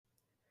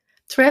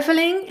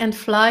Traveling and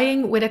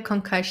flying with a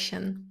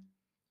concussion.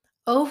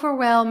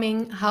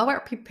 Overwhelming how I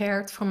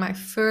prepared for my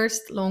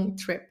first long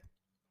trip.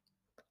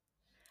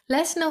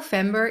 Last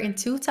November in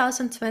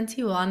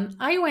 2021,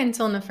 I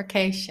went on a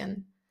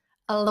vacation,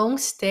 a long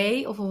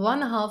stay of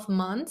 1.5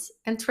 months,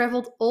 and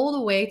traveled all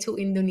the way to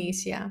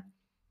Indonesia.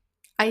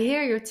 I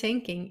hear you're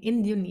thinking,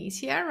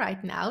 Indonesia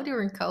right now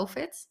during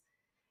COVID?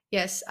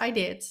 Yes, I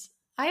did.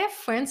 I have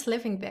friends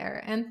living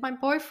there, and my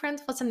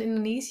boyfriend was in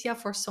Indonesia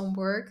for some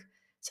work,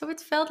 so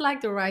it felt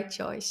like the right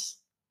choice.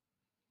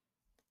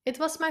 It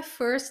was my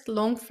first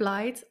long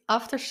flight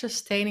after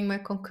sustaining my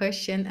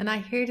concussion, and I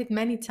heard it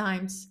many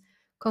times.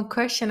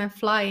 Concussion and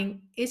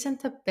flying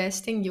isn't the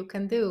best thing you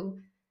can do.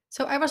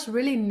 So I was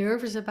really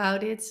nervous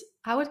about it,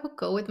 how it would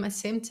go with my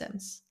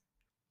symptoms.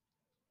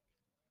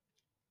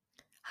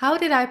 How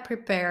did I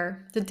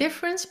prepare? The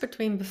difference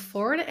between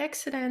before the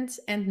accident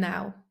and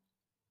now.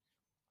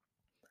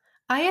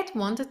 I had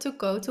wanted to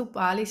go to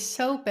Bali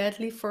so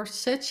badly for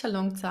such a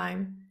long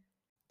time.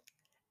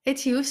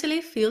 It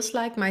usually feels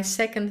like my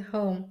second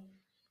home,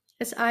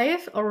 as I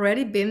have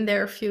already been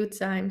there a few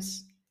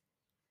times.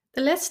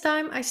 The last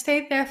time I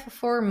stayed there for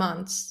 4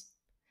 months.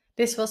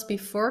 This was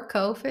before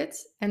COVID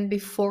and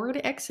before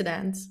the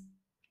accident.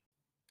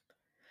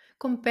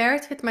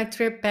 Compared with my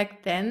trip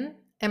back then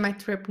and my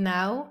trip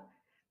now,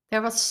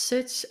 there was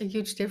such a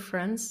huge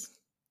difference.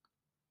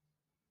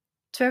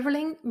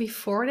 Traveling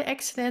before the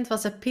accident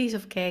was a piece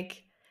of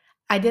cake.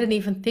 I didn't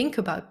even think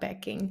about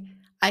packing.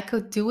 I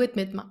could do it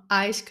with my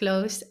eyes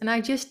closed, and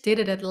I just did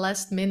it at the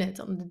last minute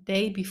on the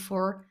day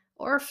before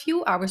or a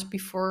few hours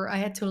before I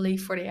had to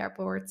leave for the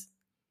airport.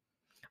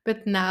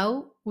 But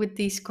now, with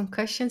these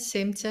concussion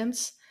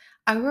symptoms,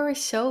 I worry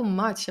so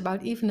much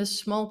about even the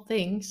small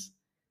things.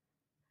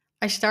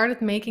 I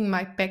started making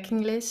my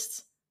packing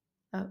list,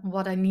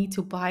 what I need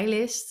to buy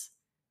list,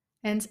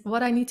 and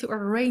what I need to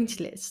arrange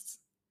list.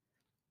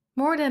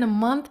 More than a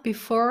month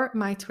before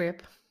my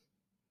trip.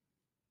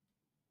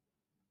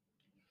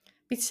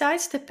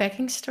 Besides the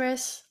packing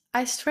stress,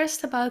 I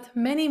stressed about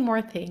many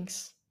more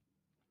things.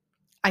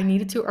 I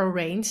needed to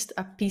arrange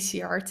a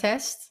PCR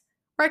test.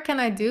 Where can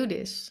I do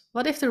this?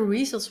 What if the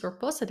results were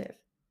positive?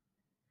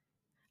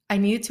 I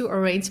needed to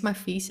arrange my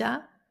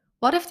visa.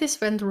 What if this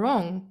went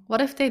wrong?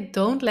 What if they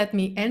don't let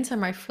me enter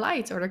my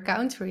flight or the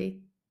country?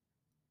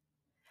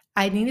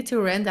 I needed to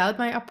rent out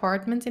my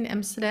apartment in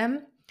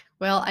Amsterdam.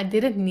 Well, I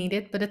didn't need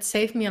it, but it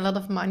saved me a lot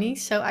of money,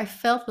 so I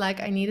felt like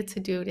I needed to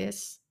do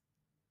this.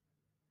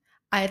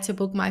 I had to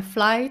book my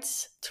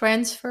flights,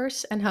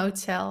 transfers, and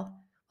hotel.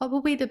 What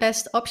would be the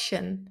best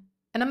option?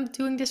 And I'm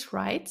doing this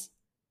right?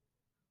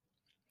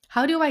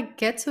 How do I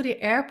get to the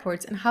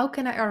airport and how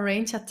can I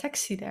arrange a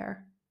taxi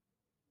there?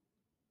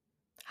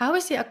 How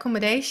is the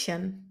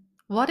accommodation?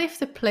 What if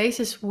the place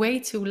is way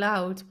too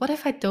loud? What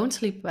if I don't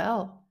sleep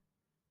well?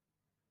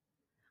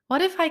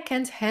 What if I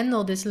can't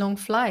handle this long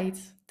flight?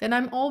 Then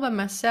I'm all by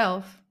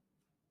myself.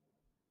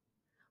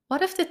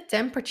 What if the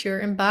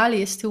temperature in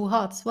Bali is too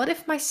hot? What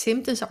if my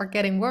symptoms are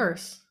getting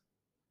worse?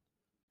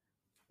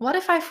 What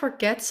if I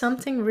forget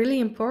something really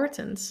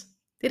important?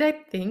 Did I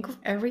think of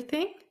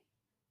everything?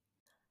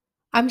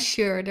 I'm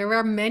sure there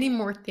were many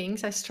more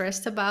things I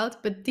stressed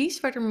about, but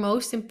these were the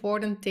most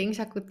important things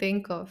I could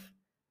think of.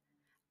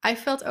 I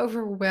felt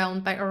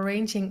overwhelmed by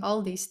arranging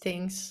all these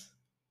things.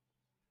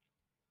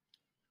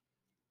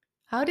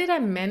 How did I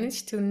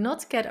manage to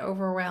not get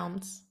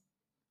overwhelmed?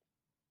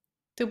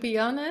 To be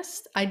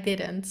honest, I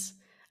didn't.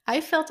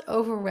 I felt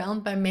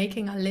overwhelmed by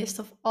making a list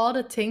of all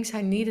the things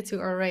I needed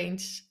to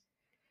arrange.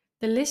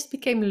 The list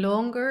became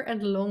longer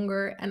and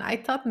longer, and I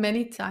thought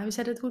many times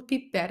that it would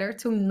be better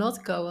to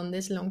not go on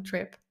this long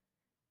trip.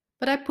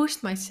 But I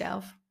pushed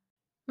myself.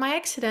 My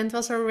accident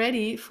was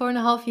already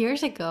 4.5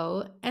 years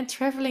ago, and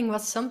traveling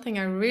was something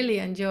I really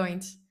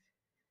enjoyed.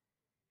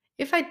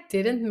 If I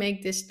didn't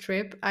make this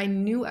trip, I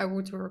knew I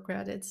would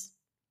regret it.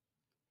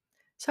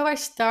 So I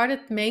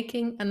started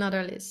making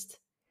another list.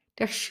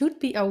 There should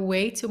be a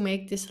way to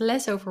make this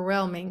less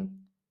overwhelming.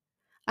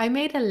 I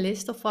made a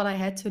list of what I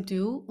had to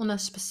do on a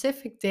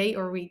specific day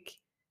or week.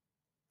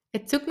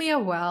 It took me a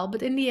while,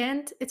 but in the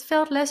end, it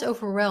felt less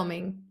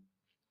overwhelming.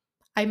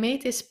 I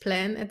made this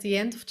plan at the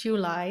end of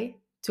July,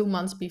 2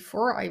 months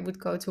before I would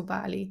go to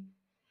Bali,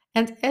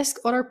 and asked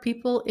other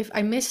people if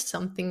I missed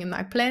something in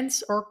my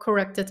plans or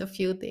corrected a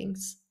few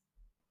things.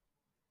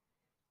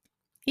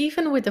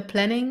 Even with the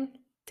planning,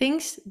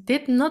 things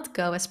did not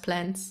go as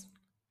planned.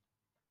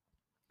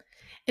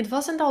 It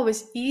wasn't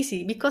always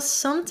easy because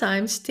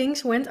sometimes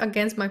things went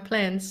against my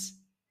plans.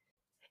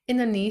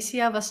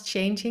 Indonesia was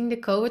changing the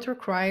COVID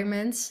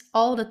requirements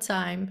all the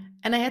time,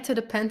 and I had to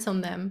depend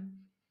on them.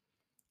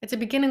 At the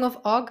beginning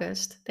of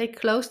August, they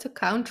closed the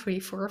country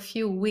for a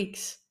few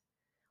weeks,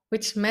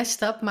 which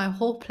messed up my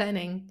whole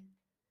planning.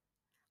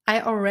 I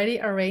already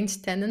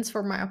arranged tenants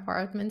for my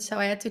apartment, so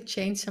I had to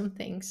change some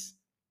things.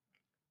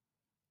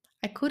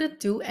 I couldn't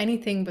do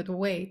anything but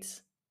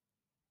wait.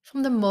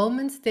 From the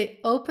moment they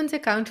opened the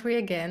country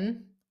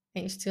again,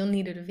 and you still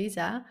needed a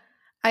visa,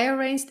 I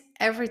arranged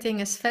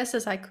everything as fast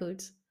as I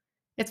could.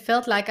 It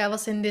felt like I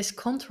was in this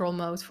control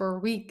mode for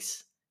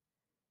weeks.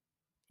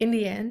 In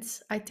the end,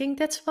 I think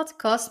that's what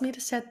caused me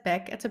the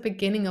setback at the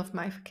beginning of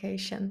my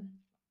vacation.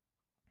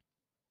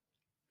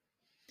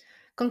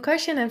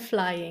 Concussion and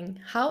flying,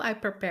 how I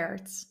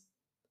prepared.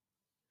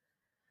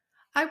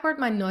 I brought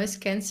my noise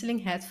cancelling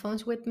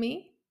headphones with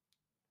me.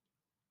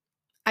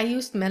 I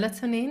used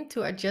melatonin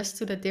to adjust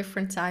to the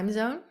different time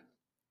zone.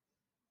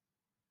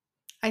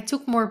 I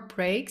took more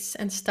breaks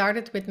and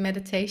started with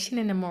meditation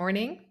in the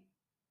morning.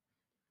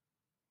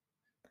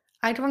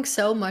 I drank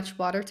so much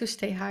water to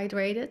stay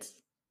hydrated.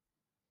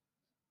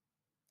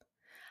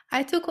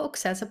 I took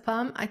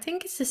oxazepam, I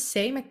think it's the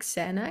same as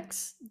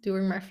Xanax,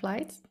 during my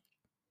flight.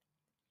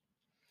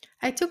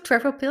 I took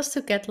travel pills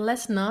to get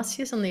less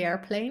nauseous on the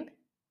airplane.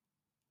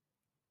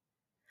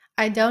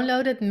 I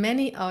downloaded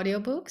many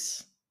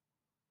audiobooks.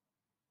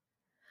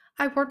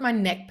 I brought my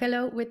neck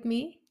pillow with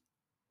me.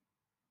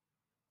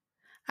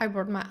 I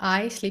brought my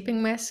eye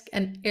sleeping mask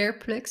and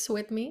earplugs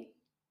with me.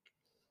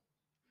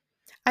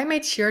 I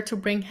made sure to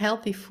bring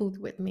healthy food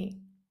with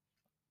me.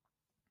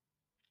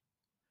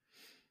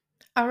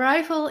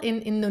 Arrival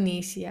in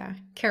Indonesia,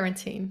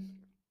 quarantine.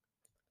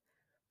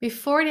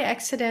 Before the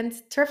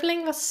accident,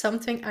 traveling was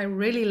something I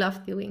really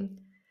loved doing.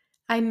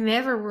 I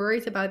never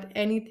worried about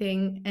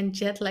anything and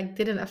jet lag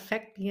didn't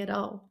affect me at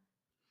all.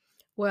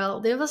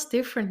 Well, it was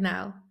different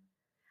now.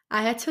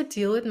 I had to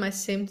deal with my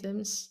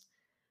symptoms.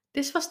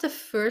 This was the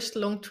first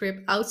long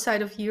trip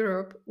outside of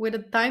Europe with a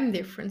time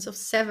difference of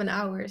 7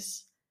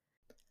 hours.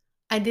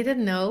 I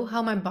didn't know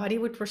how my body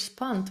would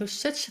respond to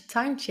such a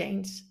time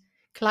change,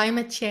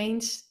 climate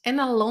change, and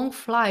a long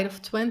flight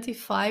of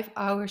 25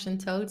 hours in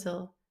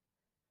total.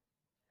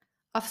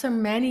 After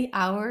many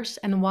hours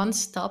and one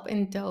stop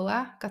in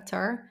Doha,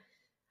 Qatar,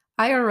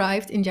 I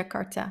arrived in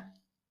Jakarta.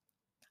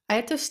 I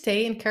had to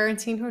stay in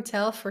quarantine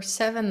hotel for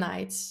 7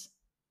 nights.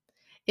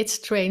 It's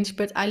strange,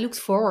 but I looked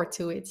forward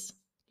to it.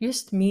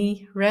 Just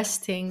me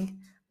resting,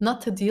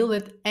 not to deal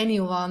with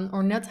anyone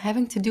or not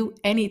having to do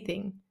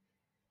anything.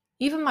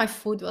 Even my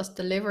food was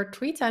delivered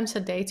 3 times a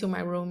day to my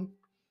room.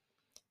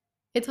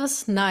 It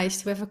was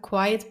nice to have a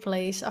quiet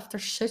place after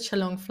such a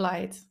long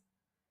flight.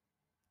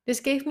 This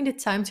gave me the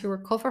time to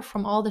recover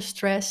from all the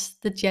stress,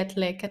 the jet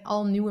lag, and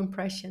all new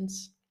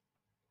impressions.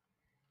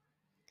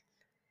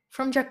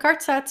 From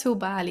Jakarta to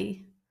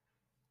Bali.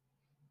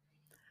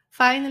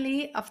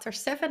 Finally, after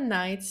 7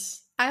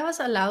 nights, I was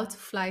allowed to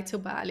fly to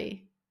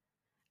Bali.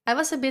 I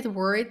was a bit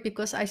worried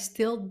because I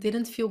still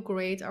didn't feel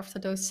great after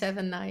those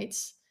 7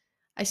 nights.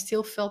 I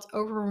still felt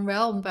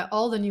overwhelmed by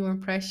all the new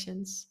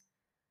impressions.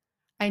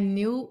 I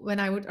knew when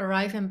I would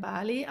arrive in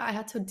Bali, I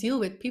had to deal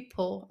with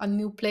people, a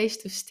new place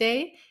to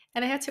stay,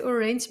 and I had to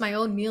arrange my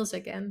own meals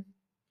again.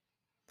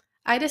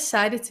 I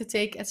decided to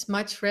take as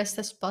much rest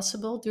as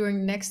possible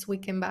during next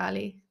week in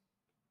Bali.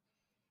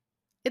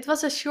 It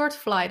was a short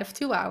flight of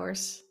 2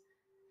 hours.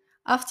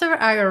 After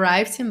I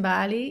arrived in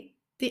Bali,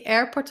 the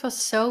airport was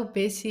so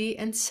busy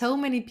and so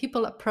many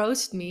people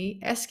approached me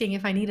asking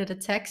if I needed a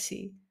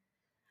taxi.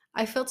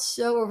 I felt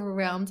so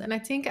overwhelmed and I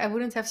think I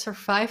wouldn't have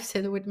survived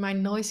it with my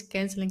noise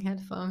cancelling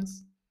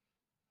headphones.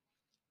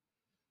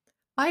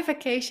 My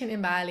vacation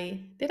in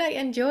Bali, did I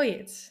enjoy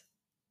it?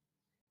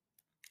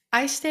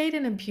 I stayed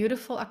in a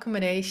beautiful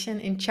accommodation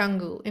in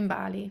Canggu in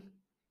Bali.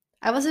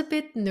 I was a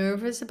bit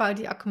nervous about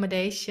the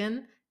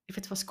accommodation, if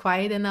it was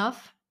quiet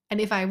enough, and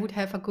if I would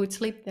have a good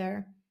sleep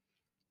there.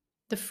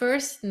 The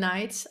first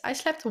nights I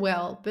slept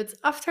well, but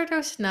after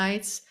those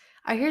nights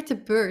I heard the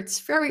birds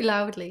very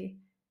loudly.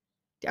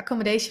 The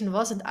accommodation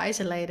wasn't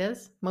isolated,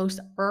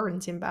 most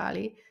aren't in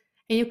Bali,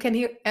 and you can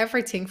hear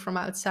everything from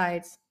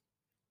outside.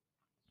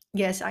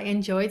 Yes, I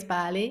enjoyed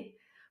Bali,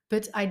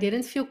 but I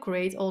didn't feel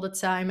great all the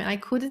time and I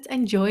couldn't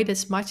enjoy it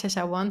as much as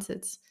I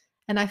wanted.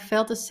 And I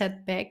felt a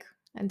setback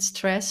and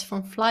stress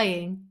from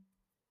flying.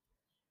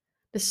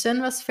 The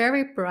sun was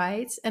very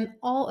bright and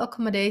all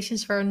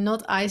accommodations were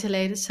not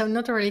isolated, so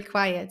not really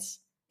quiet.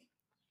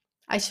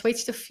 I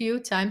switched a few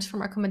times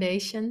from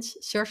accommodations,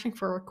 searching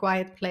for a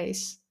quiet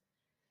place.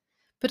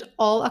 But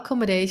all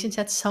accommodations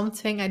had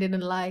something I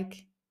didn't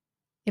like.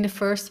 In the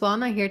first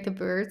one, I heard the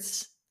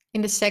birds.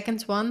 In the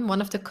second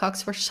one of the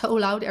cocks were so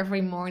loud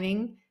every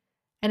morning.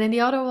 And in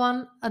the other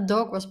one, a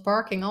dog was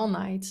barking all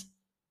night.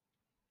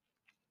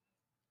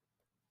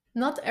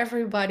 Not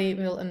everybody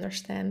will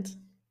understand.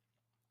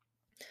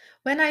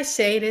 When I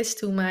say this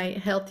to my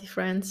healthy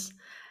friends,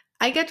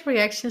 I get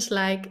reactions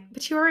like,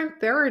 but you are in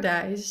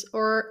paradise,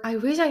 or I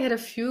wish I had a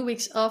few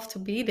weeks off to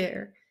be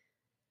there.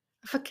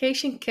 A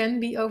vacation can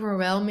be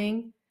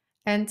overwhelming,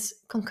 and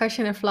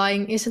concussion and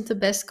flying isn't the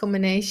best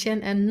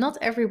combination, and not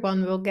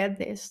everyone will get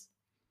this.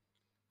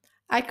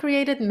 I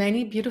created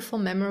many beautiful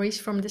memories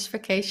from this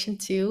vacation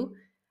too,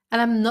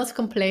 and I'm not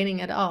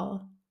complaining at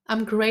all.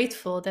 I'm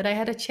grateful that I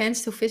had a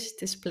chance to visit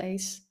this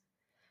place.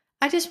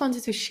 I just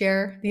wanted to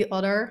share the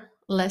other,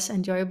 less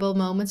enjoyable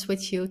moments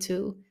with you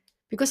too,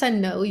 because I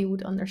know you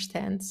would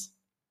understand.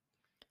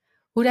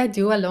 Would I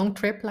do a long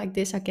trip like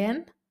this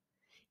again?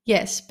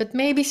 Yes, but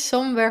maybe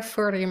somewhere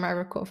further in my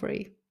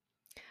recovery.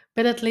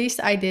 But at least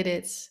I did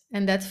it,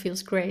 and that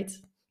feels great.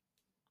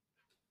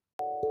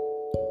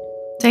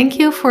 Thank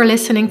you for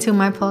listening to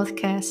my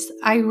podcast.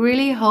 I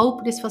really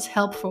hope this was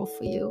helpful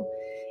for you.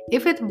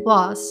 If it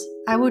was,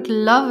 I would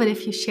love it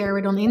if you share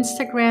it on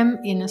Instagram,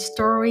 in a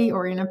story,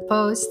 or in a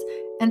post,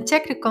 and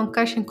tag the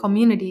concussion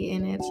community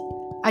in it.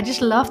 I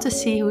just love to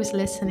see who's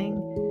listening.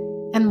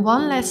 And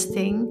one last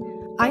thing,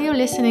 are you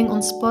listening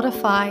on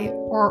Spotify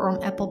or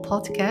on Apple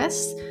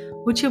Podcasts?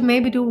 Would you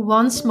maybe do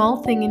one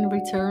small thing in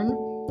return?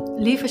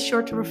 Leave a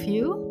short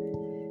review?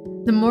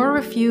 The more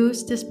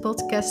reviews this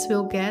podcast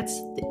will get,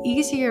 the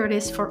easier it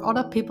is for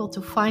other people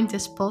to find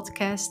this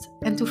podcast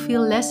and to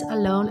feel less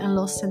alone and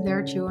lost in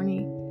their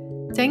journey.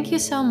 Thank you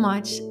so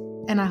much,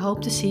 and I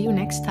hope to see you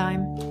next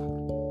time.